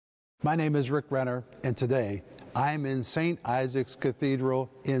My name is Rick Renner, and today I'm in St. Isaac's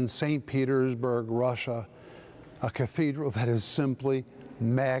Cathedral in St. Petersburg, Russia, a cathedral that is simply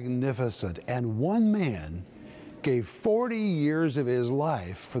magnificent. And one man gave 40 years of his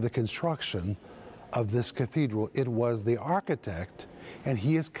life for the construction of this cathedral. It was the architect, and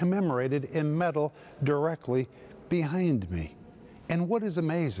he is commemorated in metal directly behind me. And what is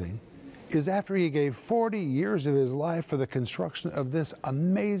amazing is after he gave 40 years of his life for the construction of this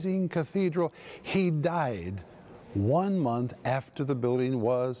amazing cathedral, he died 1 month after the building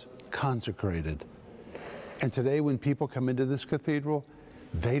was consecrated. And today when people come into this cathedral,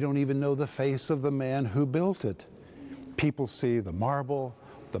 they don't even know the face of the man who built it. People see the marble,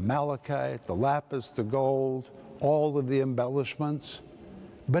 the malachite, the lapis, the gold, all of the embellishments.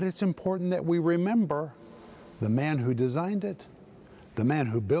 But it's important that we remember the man who designed it, the man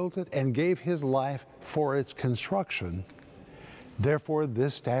who built it and gave his life for its construction. Therefore,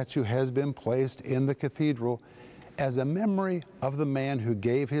 this statue has been placed in the cathedral as a memory of the man who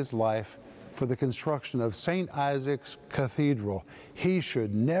gave his life for the construction of St. Isaac's Cathedral. He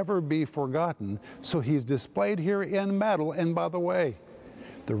should never be forgotten, so he's displayed here in metal. And by the way,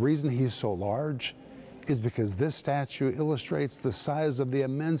 the reason he's so large is because this statue illustrates the size of the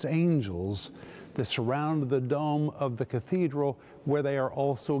immense angels that surround the dome of the cathedral, where they are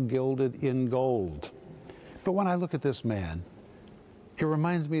also gilded in gold. But when I look at this man, it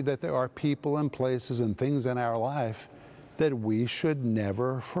reminds me that there are people and places and things in our life that we should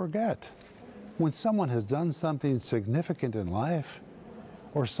never forget. When someone has done something significant in life,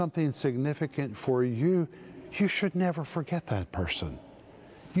 or something significant for you, you should never forget that person.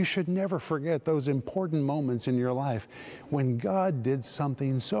 You should never forget those important moments in your life when God did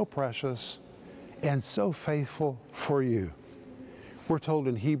something so precious and so faithful for you. We're told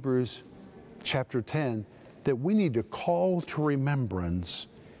in Hebrews chapter 10 that we need to call to remembrance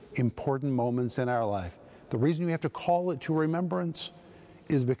important moments in our life. The reason we have to call it to remembrance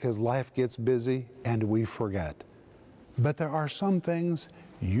is because life gets busy and we forget. But there are some things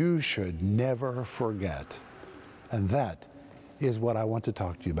you should never forget. And that is what I want to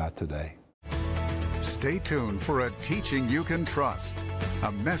talk to you about today. Stay tuned for a teaching you can trust,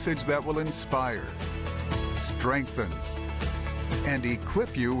 a message that will inspire, strengthen, and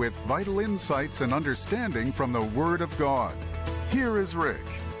equip you with vital insights and understanding from the Word of God. Here is Rick.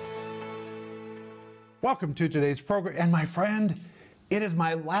 Welcome to today's program. And my friend, it is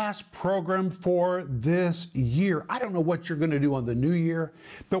my last program for this year. I don't know what you're going to do on the new year,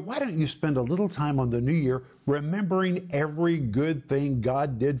 but why don't you spend a little time on the new year remembering every good thing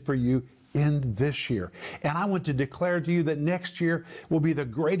God did for you in this year. And I want to declare to you that next year will be the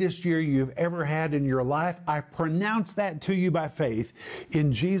greatest year you've ever had in your life. I pronounce that to you by faith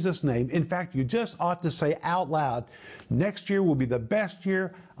in Jesus' name. In fact, you just ought to say out loud, next year will be the best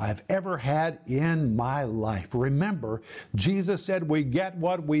year I've ever had in my life. Remember, Jesus said we get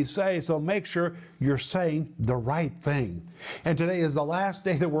what we say, so make sure you're saying the right thing. And today is the last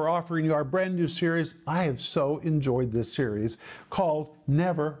day that we're offering you our brand new series. I have so enjoyed this series called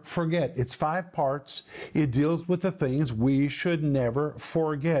Never Forget. It's 5 parts. It deals with the things we should never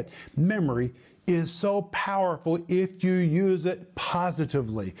forget. Memory is so powerful if you use it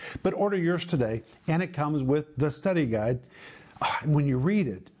positively. But order yours today, and it comes with the study guide. When you read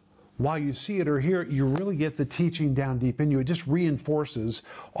it, while you see it or hear it, you really get the teaching down deep in you. It just reinforces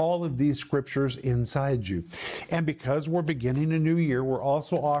all of these scriptures inside you. And because we're beginning a new year, we're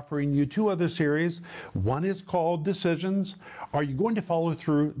also offering you 2 other series. One is called Decisions. Are you going to follow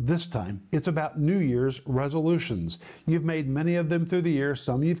through this time? It's about New Year's resolutions. You've made many of them through the year.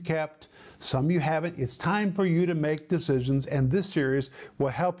 Some you've kept, some you haven't. It's time for you to make decisions, and this series will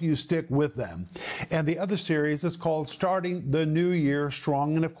help you stick with them. And the other series is called Starting the New Year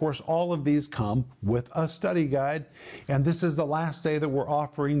Strong. And of course, all of these come with a study guide. And this is the last day that we're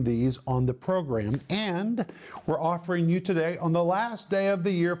offering these on the program. And we're offering you today, on the last day of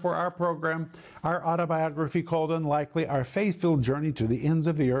the year for our program, our autobiography called Unlikely, our faith-filled journey to the ends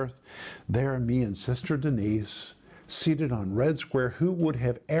of the earth. There, me and Sister Denise, seated on Red Square. Who would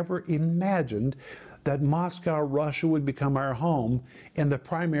have ever imagined that Moscow, Russia would become our home and the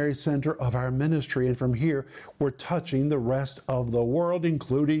primary center of our ministry? And from here, we're touching the rest of the world,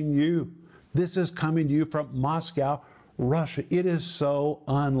 including you. This is coming to you from Moscow, Russia. It is so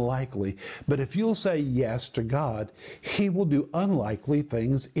unlikely. But if you'll say yes to God, He will do unlikely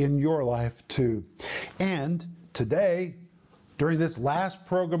things in your life too. And today, during this last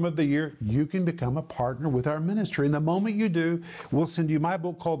program of the year, you can become a partner with our ministry. And the moment you do, we'll send you my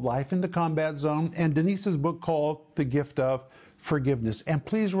book called Life in the Combat Zone and Denise's book called The Gift of Forgiveness. And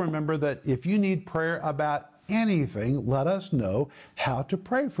please remember that if you need prayer about anything, let us know how to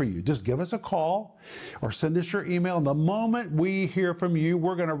pray for you. Just give us a call or send us your email. And the moment we hear from you,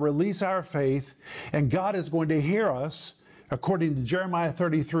 we're going to release our faith, and God is going to hear us according to Jeremiah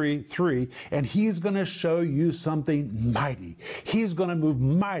 33:3, and He's going to show you something mighty. He's going to move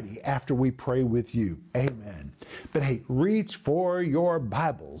mighty after we pray with you. Amen. But hey, reach for your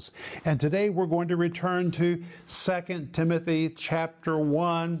Bibles. And today we're going to return to 2 Timothy chapter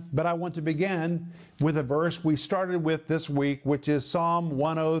 1. But I want to begin with a verse we started with this week, which is Psalm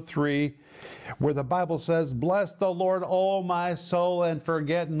 103, where the Bible says, "Bless the Lord, O my soul, and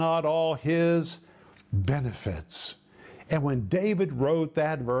forget not all His benefits." And when David wrote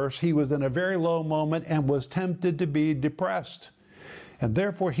that verse, he was in a very low moment and was tempted to be depressed. And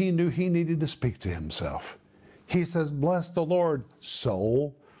therefore he knew he needed to speak to himself. He says, "Bless the Lord,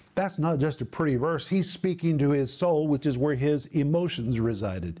 soul." That's not just a pretty verse. He's speaking to his soul, which is where his emotions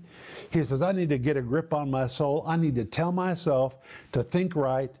resided. He says, I need to get a grip on my soul. I need to tell myself to think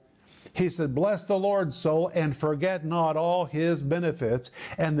right. He said, "Bless the Lord, soul, and forget not all His benefits."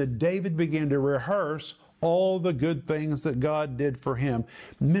 And then David began to rehearse all the good things that God did for him.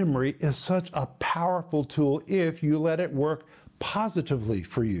 Memory is such a powerful tool if you let it work positively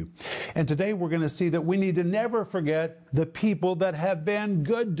for you. And today we're going to see that we need to never forget the people that have been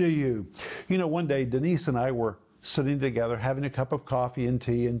good to you. You know, one day Denise and I were sitting together having a cup of coffee and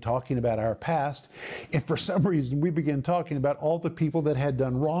tea and talking about our past. And for some reason, we began talking about all the people that had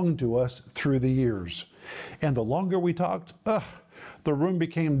done wrong to us through the years. And the longer we talked, the room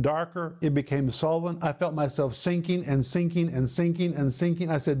became darker. It became sullen. I felt myself sinking and sinking and sinking and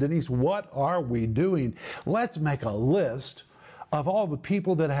sinking. I said, "Denise, what are we doing? Let's make a list of all the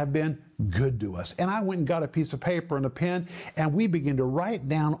people that have been good to us." And I went and got a piece of paper and a pen, and we began to write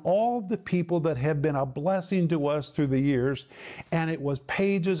down all the people that have been a blessing to us through the years. And it was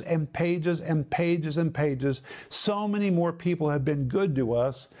pages and pages and pages and pages. So many more people have been good to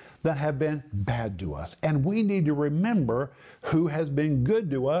us that have been bad to us. And we need to remember who has been good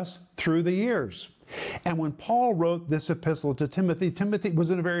to us through the years. And when Paul wrote this epistle to Timothy, Timothy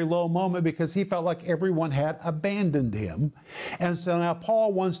was in a very low moment because he felt like everyone had abandoned him. And so now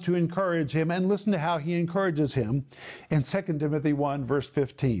Paul wants to encourage him, and listen to how he encourages him in 2 Timothy 1, verse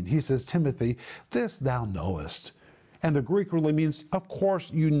 15. He says, "Timothy, this thou knowest." And the Greek really means, of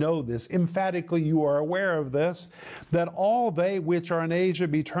course you know this, emphatically you are aware of this, "that all they which are in Asia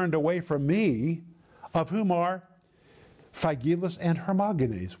be turned away from me, of whom are Phygelus and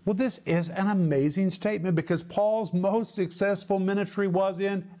Hermogenes." Well, this is an amazing statement because Paul's most successful ministry was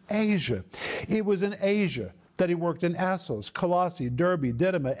in Asia. It was in Asia that he worked in Assos, Colossae, Derbe,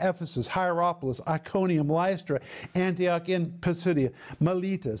 Didyma, Ephesus, Hierapolis, Iconium, Lystra, Antioch in Pisidia,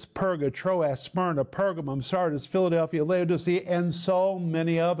 Miletus, Perga, Troas, Smyrna, Pergamum, Sardis, Philadelphia, Laodicea, and so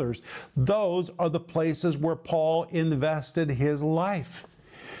many others. Those are the places where Paul invested his life.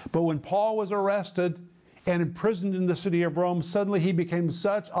 But when Paul was arrested and imprisoned in the city of Rome, suddenly he became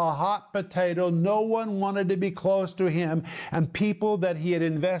such a hot potato. No one wanted to be close to him. And people that he had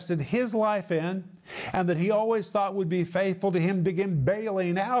invested his life in and that he always thought would be faithful to him began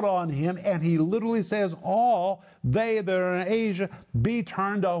bailing out on him. And he literally says, "All they that are in Asia be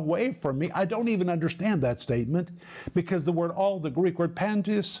turned away from me." I don't even understand that statement because the word all, the Greek word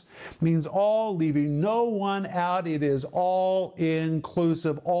pantos, means all, leaving no one out. It is all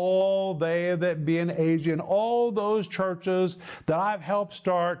inclusive. All they that be in Asia, and all those churches that I've helped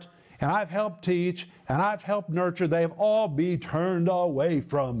start and I've helped teach and I've helped nurture, they've all be turned away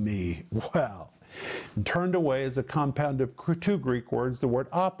from me. Wow. And turned away is a compound of two Greek words, the word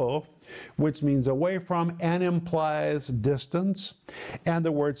apo, which means away from and implies distance, and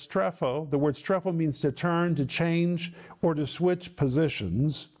the word strepho. The word strepho means to turn, to change, or to switch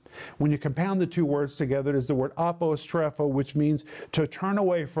positions. When you compound the two words together, it is the word apostrepho, which means to turn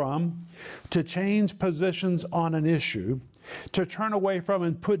away from, to change positions on an issue, to turn away from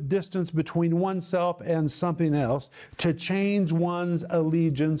and put distance between oneself and something else, to change one's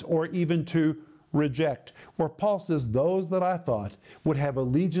allegiance, or even to reject. Where Paul says, those that I thought would have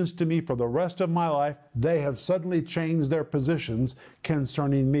allegiance to me for the rest of my life, they have suddenly changed their positions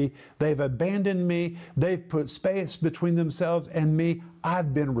concerning me. They've abandoned me. They've put space between themselves and me.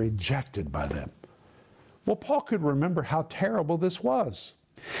 I've been rejected by them. Well, Paul could remember how terrible this was.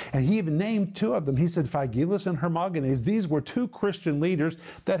 And he even named two of them. He said Phygelus and Hermogenes. These were two Christian leaders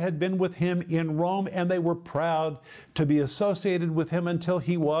that had been with him in Rome, and they were proud to be associated with him until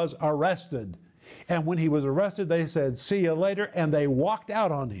he was arrested. And when he was arrested, they said, "See you later," and they walked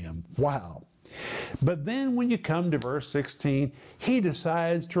out on him. Wow. But then when you come to verse 16, he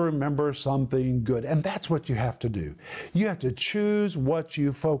decides to remember something good. And that's what you have to do. You have to choose what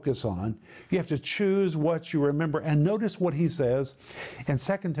you focus on. You have to choose what you remember. And notice what he says in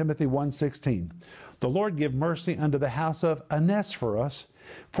 2 Timothy 1:16. The Lord give mercy unto the house of Onesiphorus,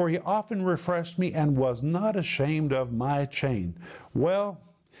 for he often refreshed me and was not ashamed of my chain. Well,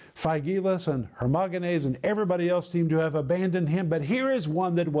 Phygellus and Hermogenes and everybody else seem to have abandoned him, but here is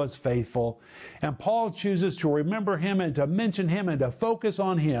one that was faithful. And Paul chooses to remember him and to mention him and to focus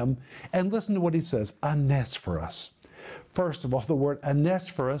on him. And listen to what he says, Onesiphorus. First of all, the word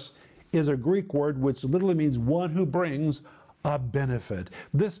Onesiphorus is a Greek word which literally means one who brings a benefit.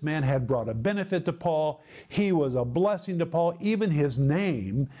 This man had brought a benefit to Paul. He was a blessing to Paul. Even his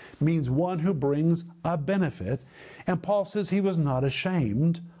name means one who brings a benefit. And Paul says he was not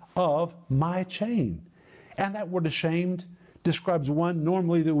ashamed of my chain. And that word ashamed describes one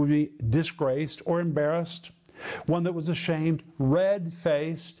normally that would be disgraced or embarrassed, one that was ashamed,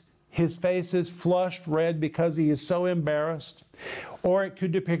 red-faced. His face is flushed red because he is so embarrassed. Or it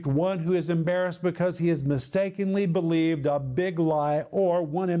could depict one who is embarrassed because he has mistakenly believed a big lie, or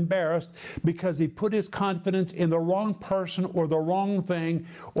one embarrassed because he put his confidence in the wrong person or the wrong thing.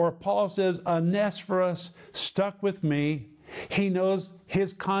 Or Paul says, Onesiphorus stuck with me. He knows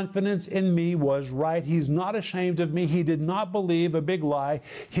his confidence in me was right. He's not ashamed of me. He did not believe a big lie.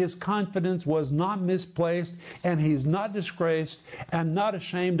 His confidence was not misplaced, and he's not disgraced and not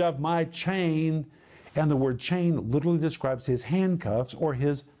ashamed of my chain. And the word chain literally describes his handcuffs or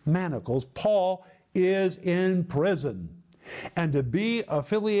his manacles. Paul is in prison. And to be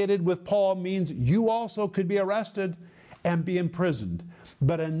affiliated with Paul means you also could be arrested and be imprisoned.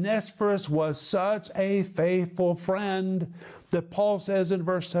 But Onesiphorus was such a faithful friend that Paul says in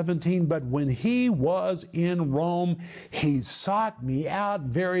verse 17, but when he was in Rome, he sought me out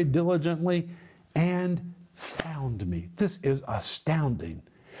very diligently and found me. This is astounding,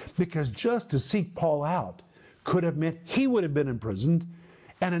 because just to seek Paul out could have meant he would have been imprisoned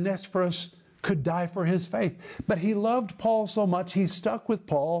and Onesiphorus could die for his faith. But he loved Paul so much, he stuck with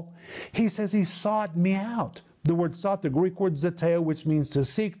Paul. He says he sought me out. The word sought, the Greek word zeteo, which means to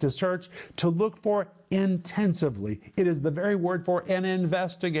seek, to search, to look for intensively. It is the very word for an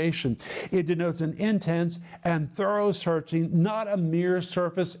investigation. It denotes an intense and thorough searching, not a mere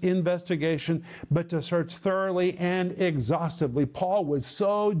surface investigation, but to search thoroughly and exhaustively. Paul was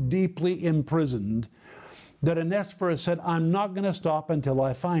so deeply imprisoned that Onesiphorus said, I'm not going to stop until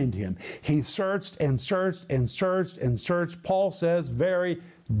I find him. He searched and searched and searched and searched. Paul says very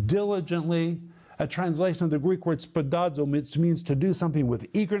diligently. A translation of the Greek word spadazo, which means to do something with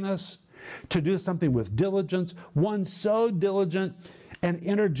eagerness, to do something with diligence. One so diligent and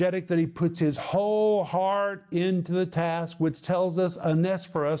energetic that he puts his whole heart into the task, which tells us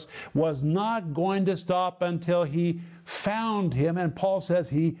Onesiphorus was not going to stop until he found him. And Paul says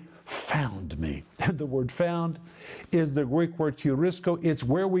he found me. And the word found is the Greek word eurisko. It's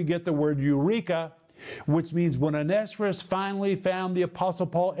where we get the word eureka, which means when Onesiphorus finally found the Apostle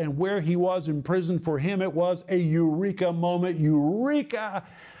Paul and where he was in prison, for him it was a eureka moment. Eureka!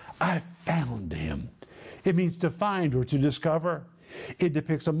 I found him. It means to find or to discover. It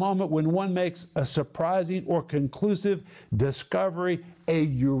depicts a moment when one makes a surprising or conclusive discovery, a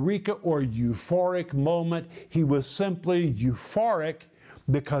eureka or euphoric moment. He was simply euphoric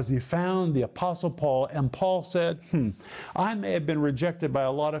because he found the Apostle Paul, and Paul said, I may have been rejected by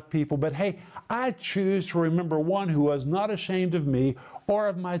a lot of people, but hey, I choose to remember one who was not ashamed of me or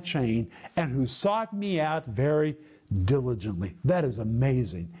of my chain, and who sought me out very diligently. That is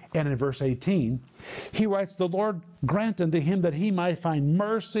amazing. And in verse 18, he writes, the Lord grant unto him that he might find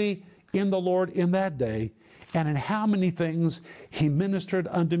mercy in the Lord in that day, and in how many things he ministered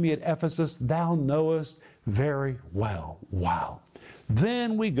unto me at Ephesus, thou knowest very well. Wow.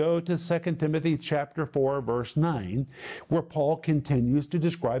 Then we go to 2 Timothy chapter 4, verse 9, where Paul continues to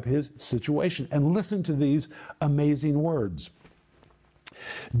describe his situation. And listen to these amazing words.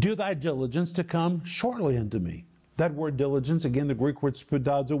 Do thy diligence to come shortly unto me. That word diligence, again, the Greek word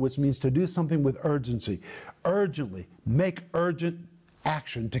spoudazo, which means to do something with urgency. Urgently, make urgent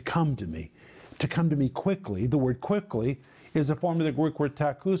action to come to me quickly. The word quickly is a form of the Greek word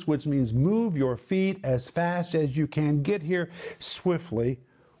takus, which means move your feet as fast as you can. Get here swiftly.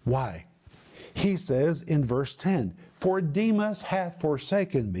 Why? He says in verse 10, for Demas hath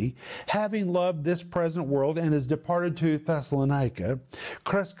forsaken me, having loved this present world, and is departed to Thessalonica,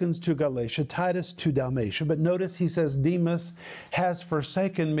 Crescens to Galatia, Titus to Dalmatia. But notice he says Demas has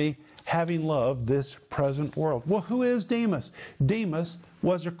forsaken me. having loved this present world. Well, who is Demas? Demas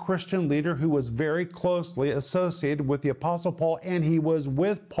was a Christian leader who was very closely associated with the Apostle Paul, and he was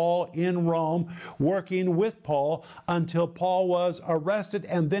with Paul in Rome, working with Paul until Paul was arrested,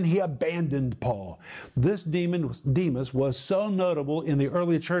 and then he abandoned Paul. This Demas was so notable in the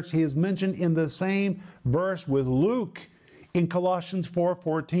early church, he is mentioned in the same verse with Luke in Colossians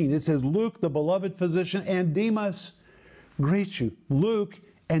 4:14. It says, Luke, the beloved physician, and Demas greet you. Luke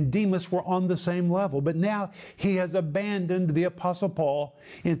and Demas were on the same level, but now he has abandoned the Apostle Paul.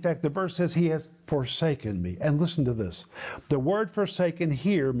 In fact, the verse says he has forsaken me. And listen to this. The word forsaken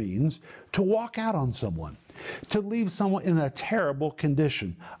here means to walk out on someone, to leave someone in a terrible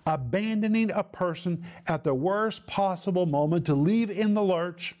condition, abandoning a person at the worst possible moment, to leave in the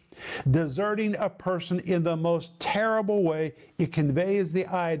lurch, deserting a person in the most terrible way. It conveys the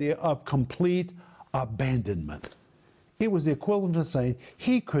idea of complete abandonment. It was the equivalent of saying,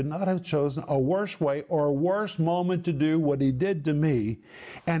 he could not have chosen a worse way or a worse moment to do what he did to me,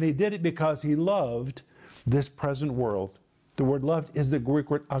 and he did it because he loved this present world. The word loved is the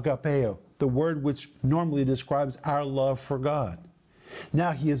Greek word agapeo, the word which normally describes our love for God.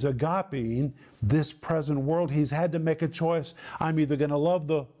 Now he is agapeing this present world. He's had to make a choice. I'm either going to love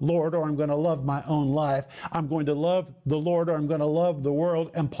the Lord or I'm going to love my own life. I'm going to love the Lord or I'm going to love the world.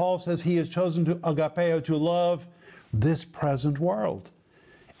 And Paul says he has chosen to agapeo, to love this present world.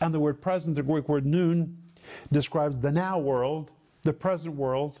 And the word present, the Greek word noon, describes the now world, the present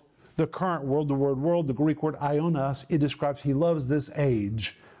world, the current world. The word world, the Greek word ionos, it describes he loves this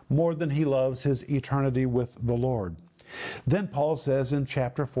age more than he loves his eternity with the Lord. Then Paul says in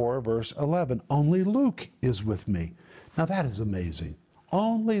chapter 4, verse 11, only Luke is with me. Now that is amazing.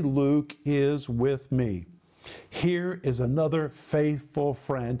 Only Luke is with me. Here is another faithful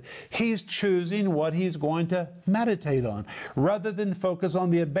friend. He's choosing what he's going to meditate on. Rather than focus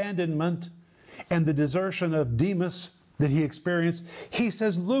on the abandonment and the desertion of Demas that he experienced, he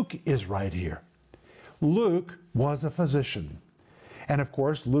says Luke is right here. Luke was a physician. And of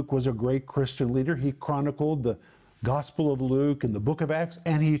course, Luke was a great Christian leader. He chronicled the Gospel of Luke and the book of Acts,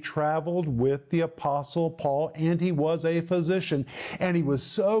 and he traveled with the Apostle Paul, and he was a physician. And he was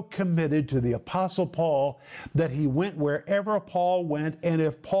so committed to the Apostle Paul that he went wherever Paul went, and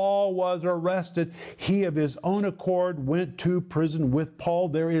if Paul was arrested, he of his own accord went to prison with Paul.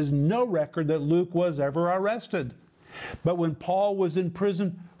 There is no record that Luke was ever arrested. But when Paul was in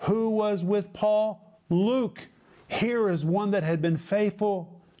prison, who was with Paul? Luke. Here is one that had been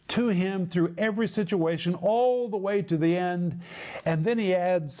faithful to him through every situation, all the way to the end. And then he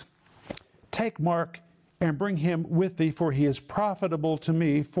adds, take Mark and bring him with thee, for he is profitable to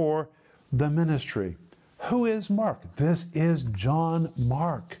me for the ministry. Who is Mark? This is John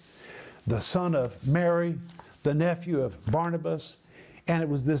Mark, the son of Mary, the nephew of Barnabas. And it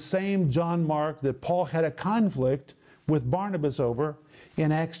was this same John Mark that Paul had a conflict with Barnabas over in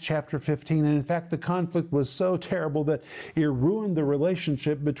Acts chapter 15. And in fact, the conflict was so terrible that it ruined the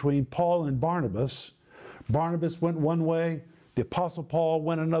relationship between Paul and Barnabas. Barnabas went one way, the Apostle Paul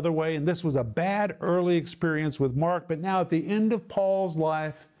went another way, and this was a bad early experience with Mark. But now at the end of Paul's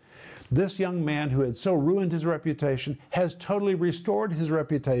life, this young man who had so ruined his reputation has totally restored his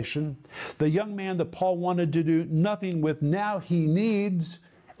reputation. The young man that Paul wanted to do nothing with, now he needs,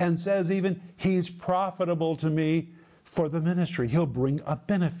 and says even, he's profitable to me for the ministry. He'll bring a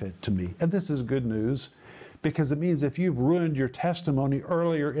benefit to me. And this is good news, because it means if you've ruined your testimony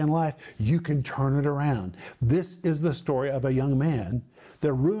earlier in life, you can turn it around. This is the story of a young man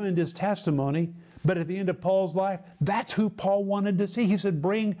that ruined his testimony, but at the end of Paul's life, that's who Paul wanted to see. He said,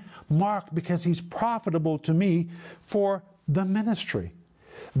 bring Mark because he's profitable to me for the ministry.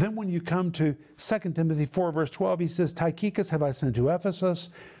 Then when you come to 2 Timothy 4, verse 12, he says, Tychicus have I sent to Ephesus.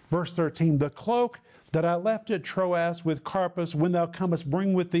 Verse 13, the cloak that I left at Troas with Carpus, when thou comest,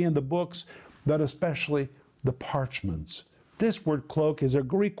 bring with thee in the books, but especially the parchments. This word cloak is a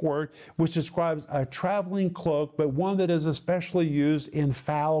Greek word which describes a traveling cloak, but one that is especially used in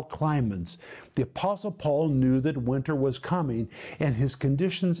foul climates. The Apostle Paul knew that winter was coming, and his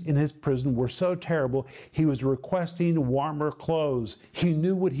conditions in his prison were so terrible, he was requesting warmer clothes. He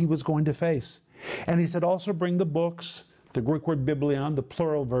knew what he was going to face. And he said, also bring the books, the Greek word biblion, the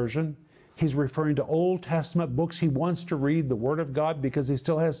plural version. He's referring to Old Testament books. He wants to read the Word of God because he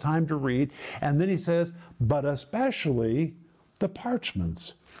still has time to read. And then he says, but especially the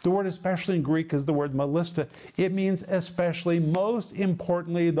parchments. The word especially in Greek is the word malista. It means especially, most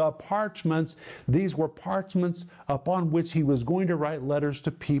importantly, the parchments. These were parchments upon which he was going to write letters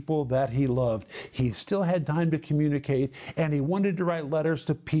to people that he loved. He still had time to communicate, and he wanted to write letters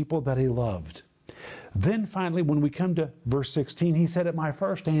to people that he loved. Then finally, when we come to verse 16, he said, at my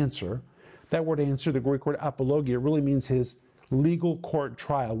first answer, that word answer, the Greek word apologia, really means his legal court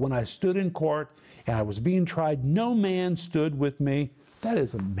trial. When I stood in court and I was being tried, no man stood with me. That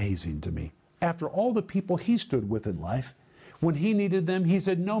is amazing to me. After all the people he stood with in life, when he needed them, he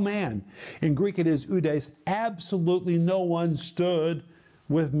said, no man. In Greek it is oudes. Absolutely no one stood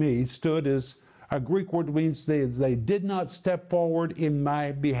with me. Stood is a Greek word that means they did not step forward in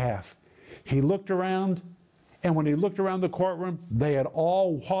my behalf. He looked around, and when he looked around the courtroom, they had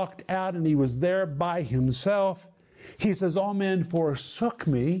all walked out, and he was there by himself. He says, all men forsook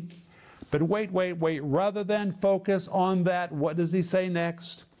me. But wait. Rather than focus on that, what does he say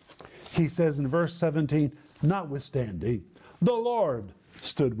next? He says in verse 17, notwithstanding, the Lord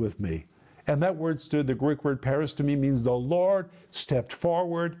stood with me. And that word stood, the Greek word paris to me, means the Lord stepped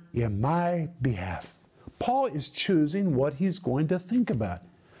forward in my behalf. Paul is choosing what he's going to think about.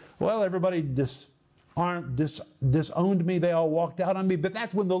 Well, everybody disowned me. They all walked out on me. But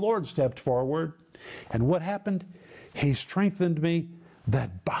that's when the Lord stepped forward. And what happened? He strengthened me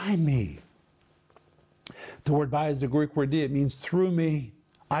that by me. The word by is the Greek word di. It means through me.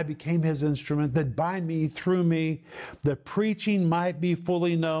 I became his instrument, that by me, through me, the preaching might be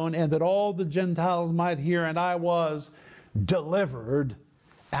fully known, and that all the Gentiles might hear, and I was delivered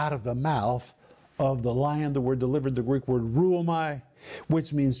out of the mouth of the lion. The word delivered, the Greek word ruomai,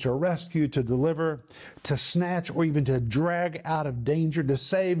 which means to rescue, to deliver, to snatch, or even to drag out of danger, to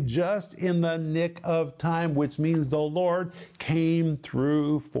save just in the nick of time, which means the Lord came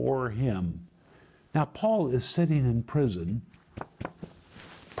through for him. Now, Paul is sitting in prison,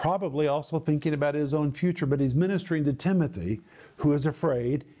 probably also thinking about his own future, but he's ministering to Timothy, who is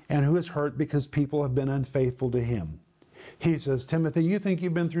afraid and who is hurt because people have been unfaithful to him. He says, Timothy, you think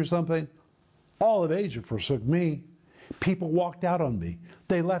you've been through something? All of Asia forsook me. People walked out on me.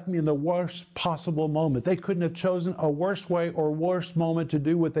 They left me in the worst possible moment. They couldn't have chosen a worse way or worse moment to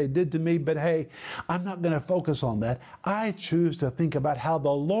do what they did to me, but hey, I'm not going to focus on that. I choose to think about how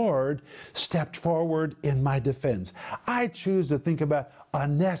the Lord stepped forward in my defense. I choose to think about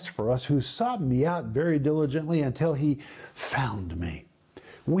Onesiphorus, who sought me out very diligently until he found me.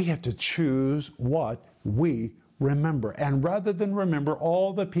 We have to choose what we remember. And rather than remember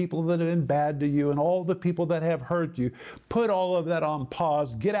all the people that have been bad to you and all the people that have hurt you, put all of that on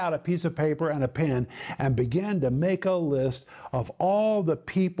pause, get out a piece of paper and a pen, and begin to make a list of all the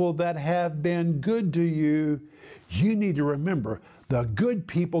people that have been good to you. You need to remember the good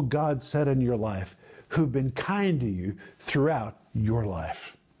people God set in your life who've been kind to you throughout your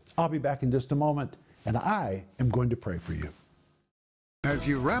life. I'll be back in just a moment, and I am going to pray for you. As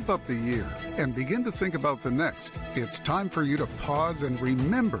you wrap up the year and begin to think about the next, it's time for you to pause and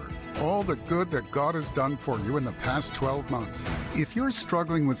remember all the good that God has done for you in the past 12 months. If you're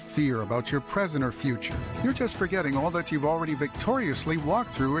struggling with fear about your present or future, you're just forgetting all that you've already victoriously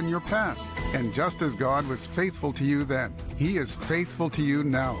walked through in your past. And just as God was faithful to you then, He is faithful to you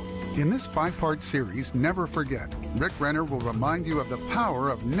now. In this 5-part series, Never Forget, Rick Renner will remind you of the power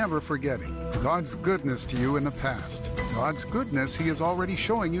of never forgetting God's goodness to you in the past, God's goodness He is already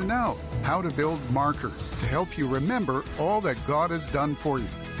showing you now, how to build markers to help you remember all that God has done for you.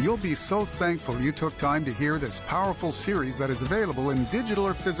 You'll be so thankful you took time to hear this powerful series that is available in digital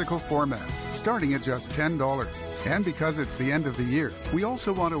or physical formats, starting at just $10. And because it's the end of the year, we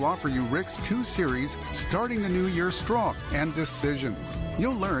also want to offer you Rick's 2 series, Starting the New Year Strong and Decisions.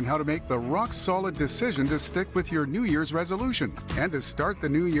 You'll learn how to make the rock-solid decision to stick with your New Year's resolutions and to start the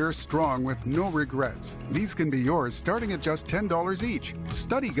new year strong with no regrets. These can be yours starting at just $10 each,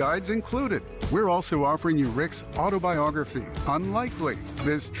 study guides included. We're also offering you Rick's autobiography, Unlikely.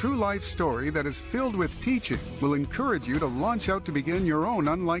 This true life story that is filled with teaching will encourage you to launch out to begin your own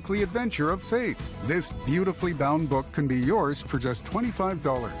unlikely adventure of faith. This beautifully bound book can be yours for just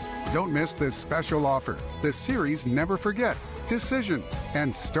 $25. Don't miss this special offer. The series Never Forget, Decisions,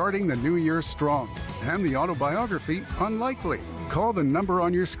 and Starting the New Year Strong, and the autobiography Unlikely. Call the number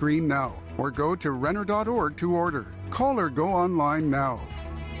on your screen now or go to Renner.org to order. Call or go online now.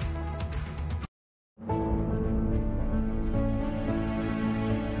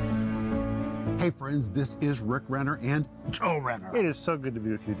 Hey friends, this is Rick Renner and Joe Renner. It is so good to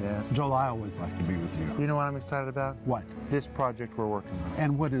be with you, Dad. Joel, I always like to be with you. You know what I'm excited about? What? This project we're working on.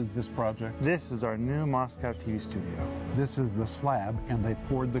 And what is this project? This is our new Moscow TV studio. This is the slab, and they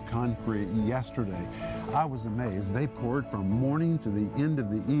poured the concrete yesterday. I was amazed. They poured from morning to the end of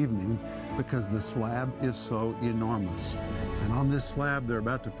the evening because the slab is so enormous. And on this slab, they're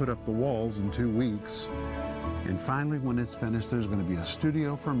about to put up the walls in 2 weeks. And finally, when it's finished, there's going to be a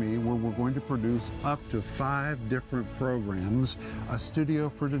studio for me where we're going to produce up to 5 different programs, a studio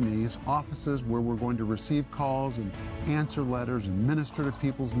for Denise, offices where we're going to receive calls and answer letters and minister to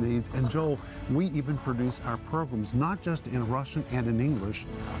people's needs. And Joel, we even produce our programs not just in Russian and in English,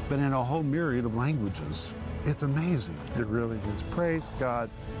 but in a whole myriad of languages. It's amazing. It really is. Praise God.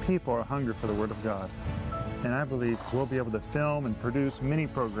 People are hungry for the Word of God. And I believe we'll be able to film and produce many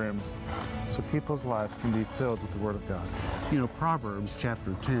programs so people's lives can be filled with the Word of God. You know, Proverbs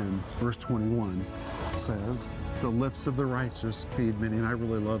chapter 10, verse 21 says, "The lips of the righteous feed many," and I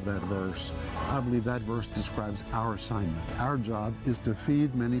really love that verse. I believe that verse describes our assignment. Our job is to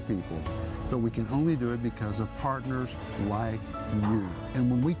feed many people, but we can only do it because of partners like you. And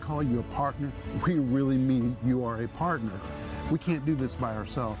when we call you a partner, we really mean you are a partner. We can't do this by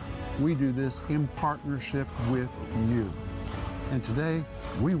ourselves. We do this in partnership with you. And today,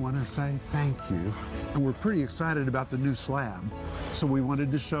 we want to say thank you. And we're pretty excited about the new slab. So we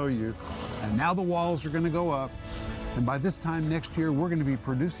wanted to show you. And now the walls are going to go up. And by this time next year, we're going to be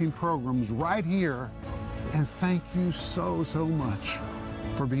producing programs right here. And thank you so, so much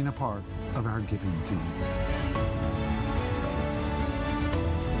for being a part of our giving team.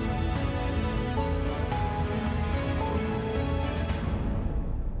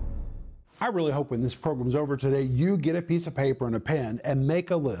 I really hope when this program's over today, you get a piece of paper and a pen and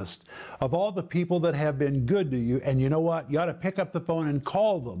make a list of all the people that have been good to you. And you know what? You ought to pick up the phone and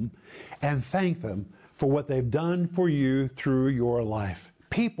call them and thank them for what they've done for you through your life.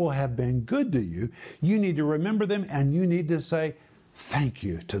 People have been good to you. You need to remember them and you need to say thank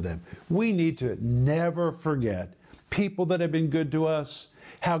you to them. We need to never forget people that have been good to us,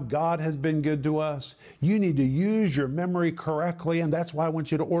 how God has been good to us. You need to use your memory correctly, and that's why I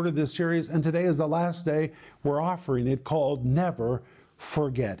want you to order this series. And today is the last day we're offering it, called Never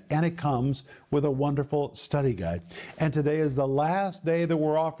Forget. And it comes with a wonderful study guide. And today is the last day that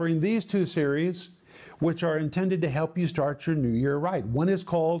we're offering these 2 series, which are intended to help you start your new year right. One is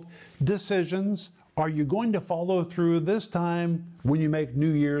called Decisions. Are you going to follow through this time when you make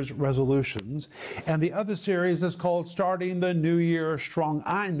New Year's resolutions? And the other series is called Starting the New Year Strong.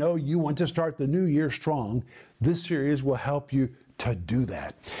 I know you want to start the new year strong. This series will help you to do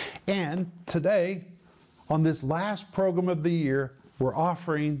that. And today, on this last program of the year, we're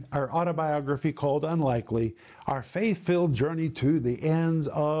offering our autobiography called Unlikely, our faith-filled journey to the ends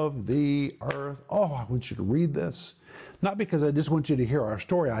of the earth. Oh, I want you to read this. Not because I just want you to hear our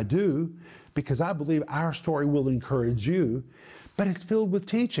story. I do, because I believe our story will encourage you, but it's filled with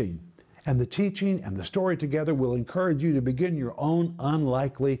teaching. And the teaching and the story together will encourage you to begin your own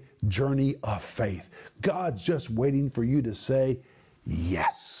unlikely journey of faith. God's just waiting for you to say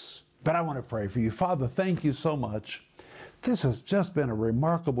yes. But I want to pray for you. Father, thank you so much. This has just been a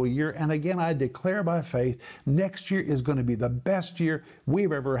remarkable year. And again, I declare by faith, next year is going to be the best year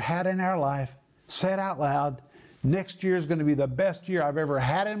we've ever had in our life. Say it out loud. Next year is going to be the best year I've ever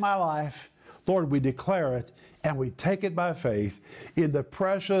had in my life. Lord, we declare it and we take it by faith in the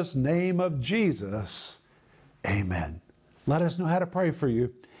precious name of Jesus. Amen. Let us know how to pray for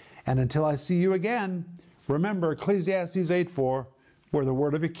you. And until I see you again, remember Ecclesiastes 8:4, where the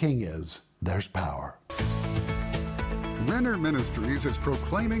word of a king is, there's power. Renner Ministries is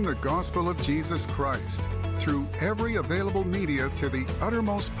proclaiming the gospel of Jesus Christ through every available media to the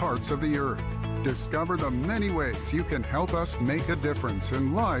uttermost parts of the earth. Discover the many ways you can help us make a difference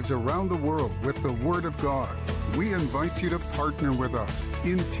in lives around the world with the Word of God. We invite you to partner with us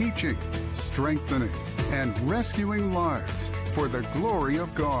in teaching, strengthening, and rescuing lives for the glory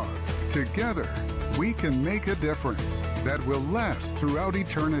of God. Together, we can make a difference that will last throughout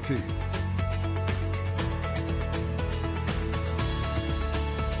eternity.